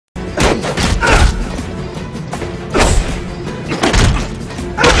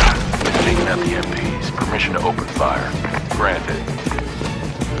permission to open fire. Granted.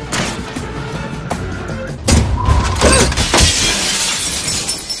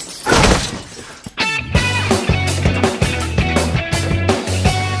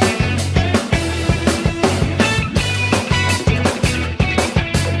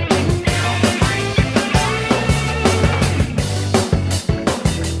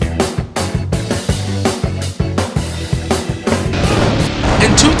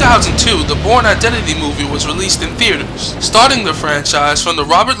 In 2002, the Bourne Identity movie was released in theaters, starting the franchise from the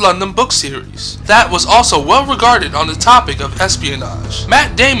Robert Ludlum book series. That was also well regarded on the topic of espionage.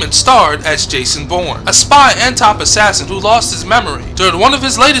 Matt Damon starred as Jason Bourne, a spy and top assassin who lost his memory during one of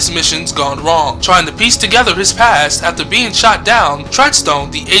his latest missions gone wrong. Trying to piece together his past after being shot down,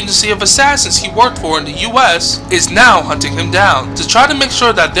 Treadstone, the agency of assassins he worked for in the US, is now hunting him down to try to make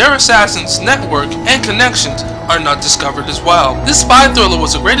sure that their assassins' network and connections are not discovered as well. This spy thriller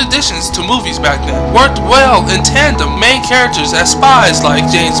was a great addition to movies back then. Worked well in tandem main characters as spies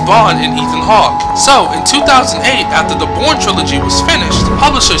like James Bond and Ethan Hawke. So in 2008, after the Bourne trilogy was finished,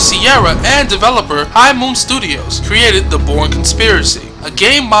 publisher Sierra and developer High Moon Studios created The Bourne Conspiracy, a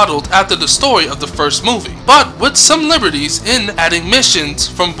game modeled after the story of the first movie, but with some liberties in adding missions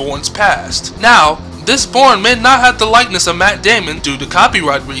from Bourne's past. Now, this Bourne may not have the likeness of Matt Damon due to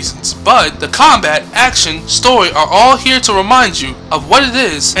copyright reasons, but the combat, action, story are all here to remind you of what it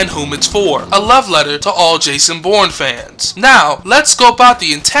is and whom it's for. A love letter to all Jason Bourne fans. Now, let's scope out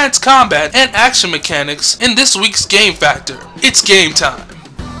the intense combat and action mechanics in this week's Game Factor. It's game time.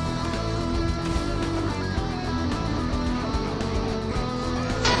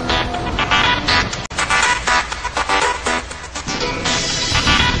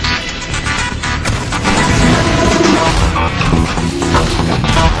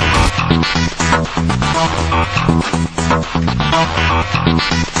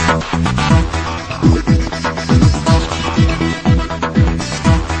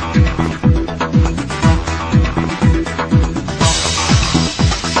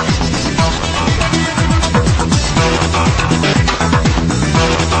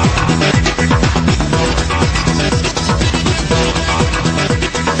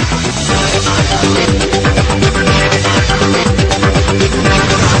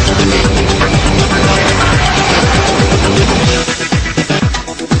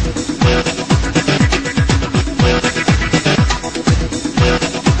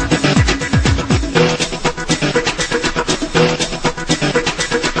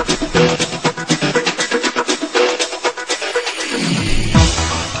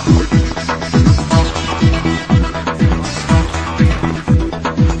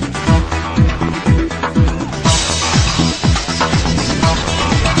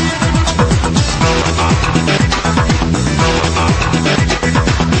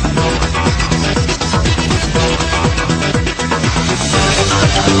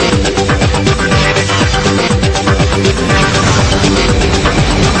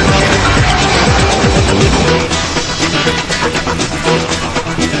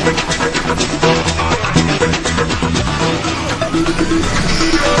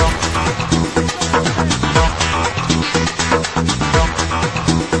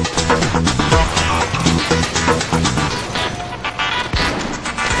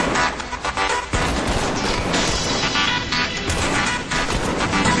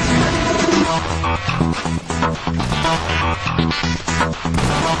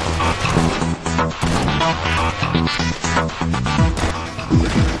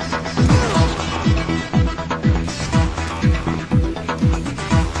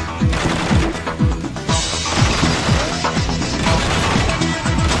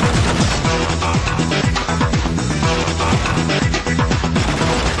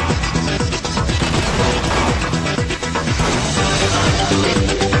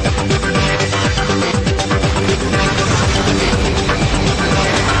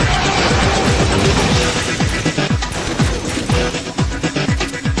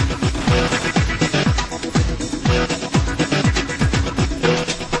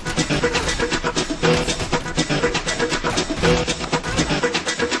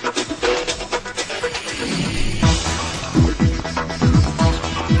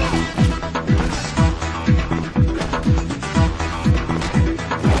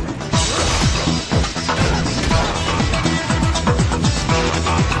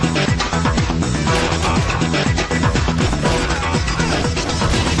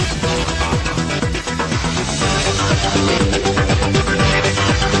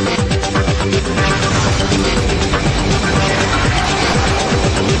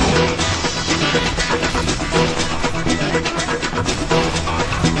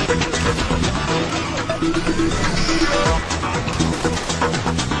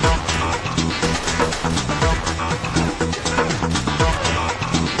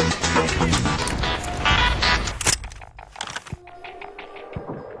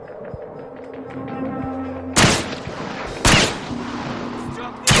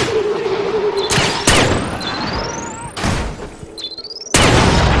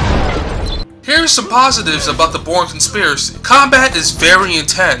 Here are some positives about the Bourne Conspiracy. Combat is very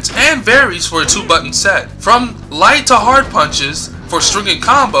intense and varies for a 2-button set. From light to hard punches for stringing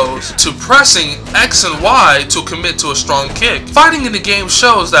combos to pressing X and Y to commit to a strong kick. Fighting in the game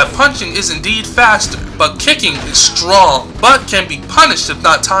shows that punching is indeed faster, but kicking is strong, but can be punished if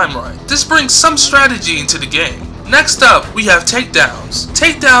not timed right. This brings some strategy into the game. Next up, we have takedowns.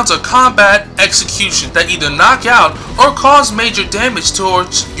 Takedowns are combat execution that either knock out or cause major damage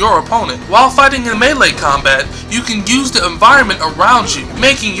towards your opponent. While fighting in melee combat, you can use the environment around you,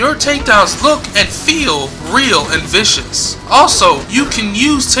 making your takedowns look and feel real and vicious. Also, you can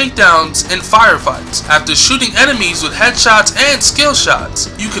use takedowns in firefights. After shooting enemies with headshots and skill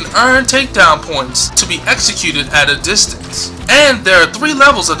shots, you can earn takedown points to be executed at a distance. And there are 3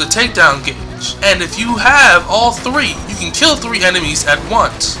 levels of the takedown gauge. And if you have all 3, you can kill 3 enemies at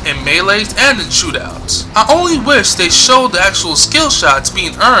once, in melees and in shootouts. I only wish they showed the actual skill shots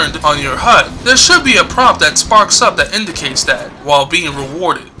being earned on your HUD. There should be a prompt that sparks up that indicates that, while being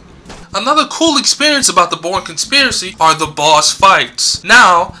rewarded. Another cool experience about the Bourne Conspiracy are the boss fights.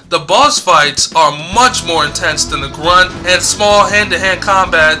 Now, the boss fights are much more intense than the grunt and small hand-to-hand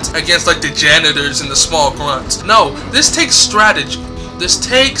combat against like the janitors and the small grunts. No, this takes strategy. This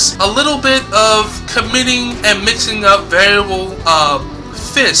takes a little bit of committing and mixing up variable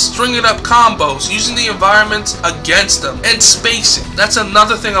fists, stringing up combos, using the environments against them, and spacing. That's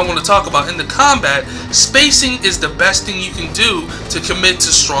another thing I want to talk about. In the combat, spacing is the best thing you can do to commit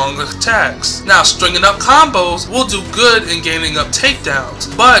to strong attacks. Now, stringing up combos will do good in gaining up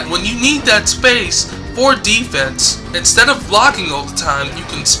takedowns, but when you need that space for defense, instead of blocking all the time, you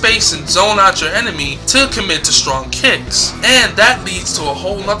can space and zone out your enemy to commit to strong kicks. And that leads to a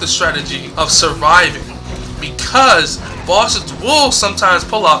whole nother strategy of surviving, because bosses will sometimes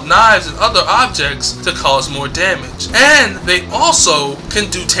pull out knives and other objects to cause more damage. And they also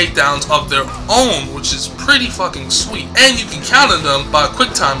can do takedowns of their own, which is pretty fucking sweet. And you can counter them by a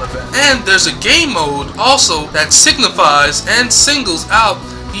quick time event. And there's a game mode also that signifies and singles out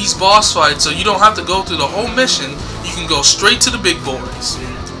these boss fights, so you don't have to go through the whole mission. You can go straight to the big boys,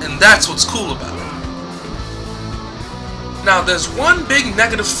 and that's what's cool about it. Now, there's one big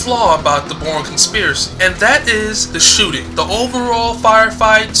negative flaw about the Bourne Conspiracy, and that is the shooting. The overall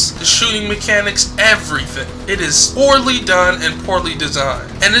firefights, the shooting mechanics, everything. It is poorly done and poorly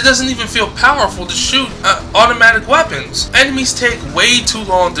designed. And it doesn't even feel powerful to shoot automatic weapons. Enemies take way too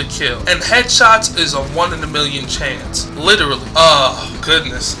long to kill, and headshots is a 1 in a million chance. Literally. Oh,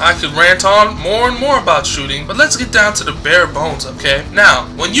 goodness. I could rant on more and more about shooting, but let's get down to the bare bones, okay? Now,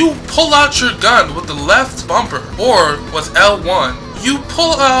 when you pull out your gun with the left bumper, or with L1, you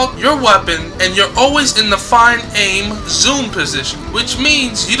pull out your weapon and you're always in the fine aim zoom position, which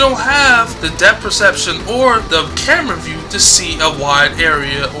means you don't have the depth perception or the camera view to see a wide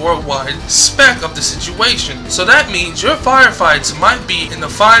area or a wide spec of the situation. So that means your firefights might be in the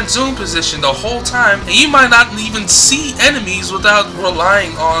fine zoom position the whole time, and you might not even see enemies without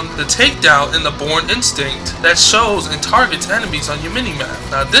relying on the takedown in the Bourne instinct that shows and targets enemies on your minimap.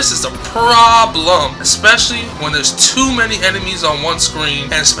 Now this is a problem, especially when there's too many enemies on one screen,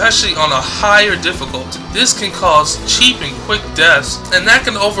 and especially on a higher difficulty. This can cause cheap and quick deaths, and that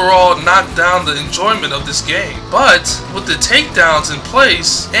can overall knock down the enjoyment of this game. But with the takedowns in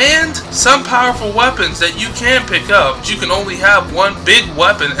place and some powerful weapons that you can pick up, you can only have one big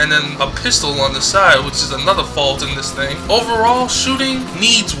weapon and then a pistol on the side, which is another fault in this thing. Overall, shooting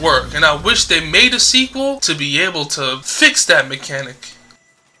needs work, and I wish they made a sequel to be able to fix that mechanic.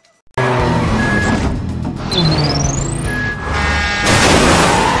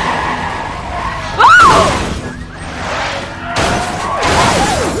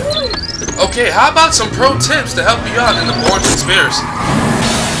 Okay, how about some pro tips to help you out in the Bourne Conspiracy?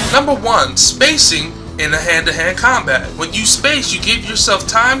 Number 1, spacing in a hand-to-hand combat. When you space, you give yourself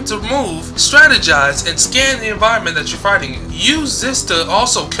time to move, strategize, and scan the environment that you're fighting in. Use this to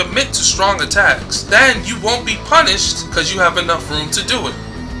also commit to strong attacks. Then you won't be punished because you have enough room to do it.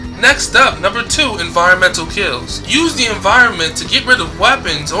 Next up, number 2, environmental kills. Use the environment to get rid of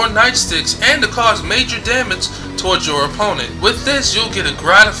weapons or nightsticks and to cause major damage towards your opponent. With this, you'll get a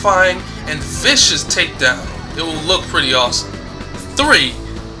gratifying and vicious takedown. It will look pretty awesome. 3,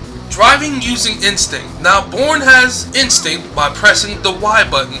 driving using instinct. Now, Bourne has instinct by pressing the Y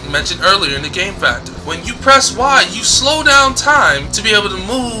button mentioned earlier in the game factor. When you press Y, you slow down time to be able to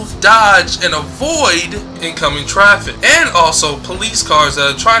move, dodge, and avoid incoming traffic, and also police cars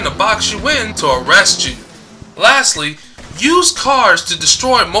that are trying to box you in to arrest you. Lastly, use cars to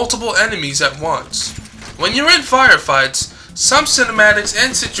destroy multiple enemies at once. When you're in firefights, Some cinematics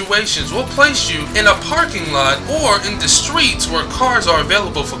and situations will place you in a parking lot or in the streets where cars are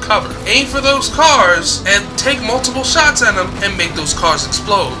available for cover. Aim for those cars and take multiple shots at them and make those cars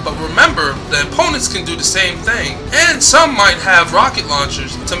explode. But remember, the opponents can do the same thing, and some might have rocket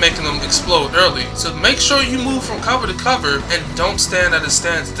launchers to make them explode early. So make sure you move from cover to cover and don't stand at a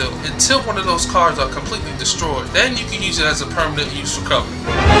standstill until one of those cars are completely destroyed. Then you can use it as a permanent use for cover.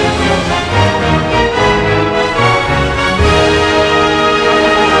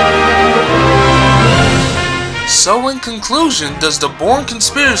 So in conclusion, does the Bourne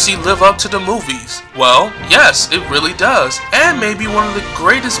conspiracy live up to the movies? Well, yes, it really does, and may be one of the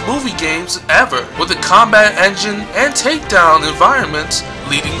greatest movie games ever, with a combat engine and takedown environments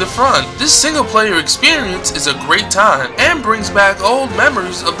leading the front. This single player experience is a great time, and brings back old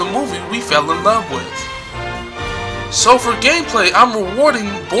memories of the movie we fell in love with. So for gameplay, I'm rewarding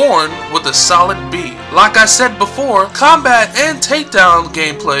Bourne with a solid B. Like I said before, combat and takedown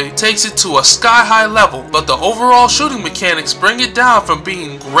gameplay takes it to a sky-high level, but the overall shooting mechanics bring it down from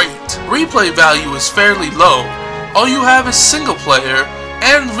being great. Replay value is fairly low. All you have is single player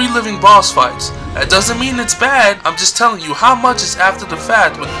and reliving boss fights. That doesn't mean it's bad, I'm just telling you how much is after the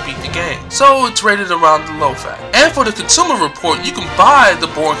fact when you beat the game. So it's rated around the low fact. And for the consumer report, you can buy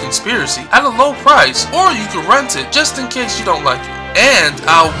the Bourne Conspiracy at a low price, or you can rent it just in case you don't like it. And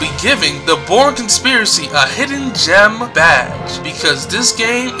I'll be giving the Bourne Conspiracy a hidden gem badge, because this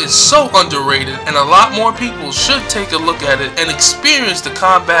game is so underrated and a lot more people should take a look at it and experience the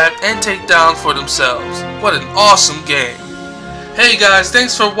combat and takedown for themselves. What an awesome game. Hey guys,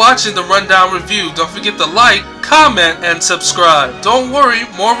 thanks for watching the Rundown Review. Don't forget to like, comment, and subscribe. Don't worry,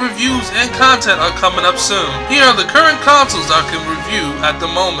 more reviews and content are coming up soon. Here are the current consoles I can review at the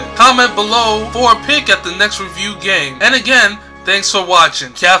moment. Comment below for a pick at the next review game. And again, thanks for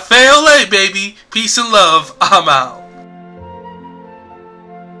watching. Cafe Olay, baby. Peace and love. I'm out.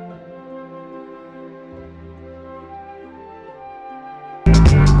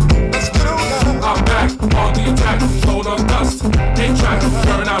 I'm back on the attack, hold on dust, hate track,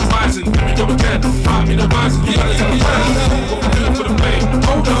 burn out rising, here we go again, I'm in the rising, you gotta tell a friend, what we do for the pain,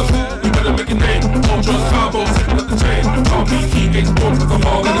 hold up, you better make a name, hold your combos, hit the chain, call me E8 Sports, cause I'm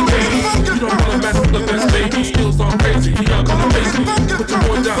all in the game, you don't wanna mess with the